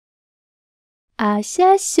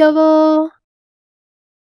Asiasiowo!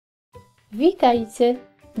 Witajcie!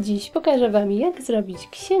 Dziś pokażę Wam, jak zrobić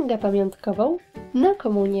księgę pamiątkową na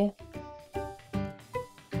komunię.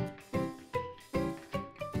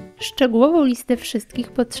 Szczegółową listę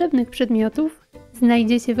wszystkich potrzebnych przedmiotów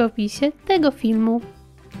znajdziecie w opisie tego filmu.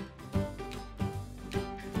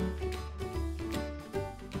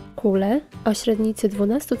 Kulę o średnicy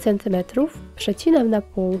 12 cm przecinam na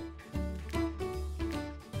pół.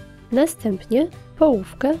 Następnie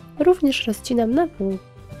połówkę również rozcinam na pół.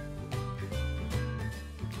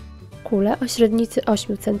 Kulę o średnicy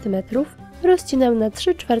 8 cm rozcinam na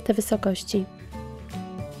 3/4 wysokości,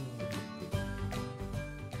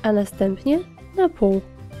 a następnie na pół.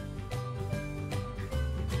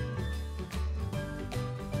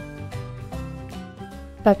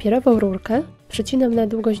 Papierową rurkę przecinam na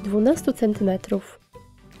długość 12 cm.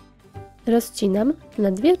 Rozcinam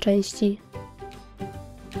na dwie części.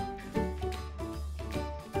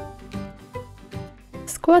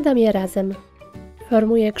 Składam je razem.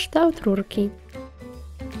 Formuję kształt rurki.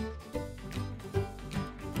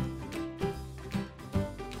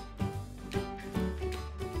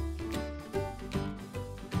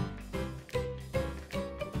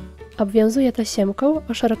 Obwiązuję tasiemką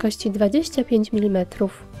o szerokości 25 mm.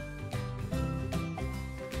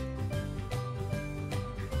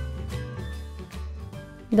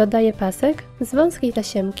 Dodaję pasek z wąskiej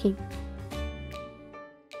tasiemki.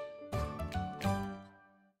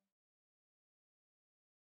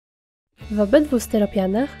 W obydwu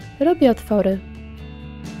styropianach robię otwory.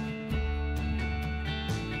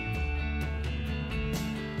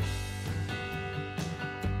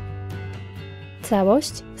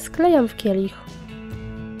 Całość sklejam w kielich.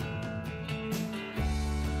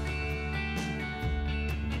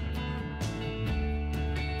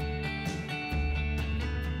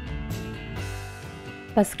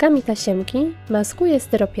 Paskami tasiemki maskuję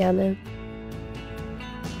styropiany.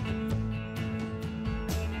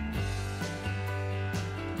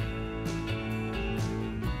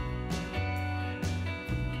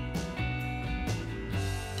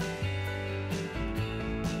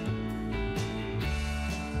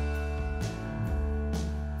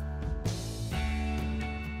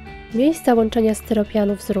 Miejsca łączenia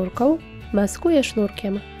styropianów z rurką maskuję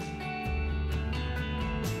sznurkiem.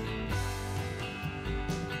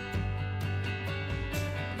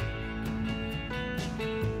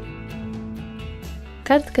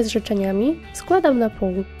 Kartkę z życzeniami składam na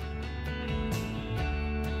pół.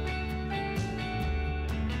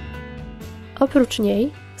 Oprócz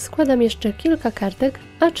niej składam jeszcze kilka kartek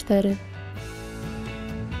A4.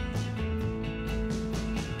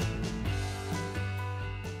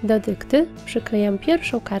 Do dykty przyklejam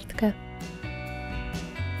pierwszą kartkę.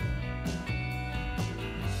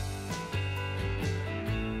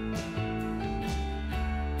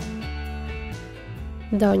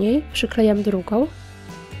 Do niej przyklejam drugą,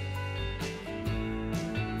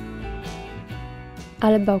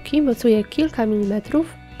 ale boki mocuję kilka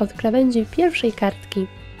milimetrów od krawędzi pierwszej kartki.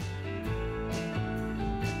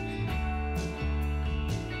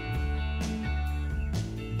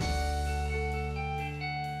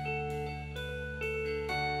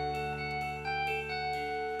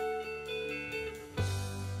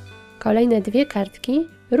 Kolejne dwie kartki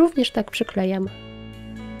również tak przyklejam.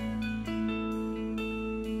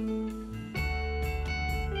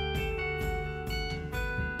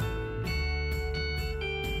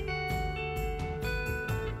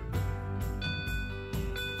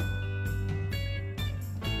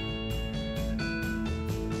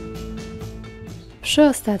 Przy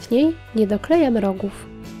ostatniej nie doklejam rogów.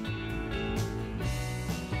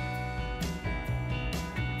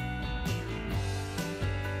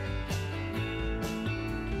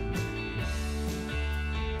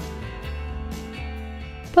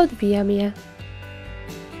 Podwijam je.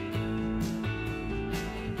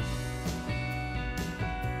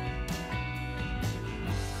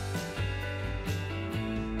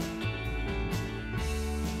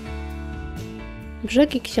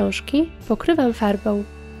 Brzegi książki pokrywam farbą.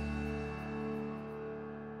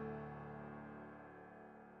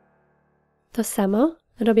 To samo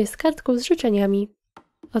robię z kartką z życzeniami.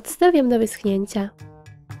 Odstawiam do wyschnięcia.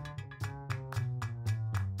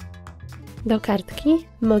 Do kartki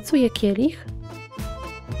mocuję kielich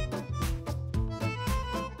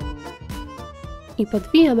i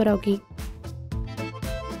podwijam rogi.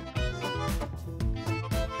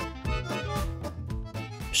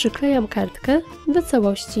 Przyklejam kartkę do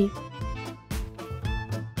całości.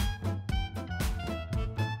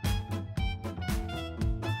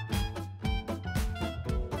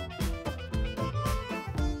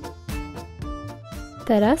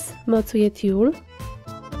 Teraz mocuję Tulle.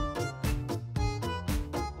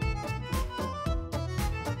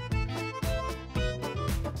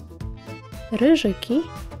 Ryżyki.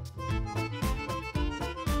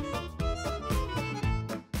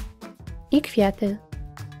 I kwiaty.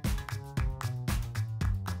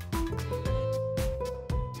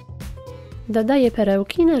 Dodaję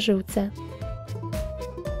perełki na żyłce.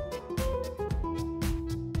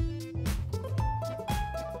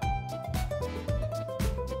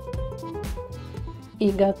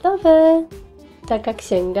 I gotowe! Taka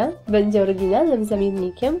księga będzie oryginalnym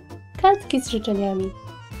zamiennikiem kartki z życzeniami.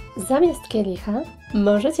 Zamiast kielicha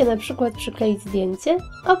możecie na przykład przykleić zdjęcie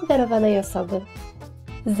obdarowanej osoby.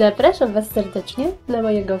 Zapraszam Was serdecznie na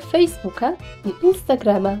mojego Facebooka i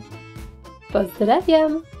Instagrama.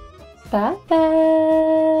 Pozdrawiam! Pa, pa!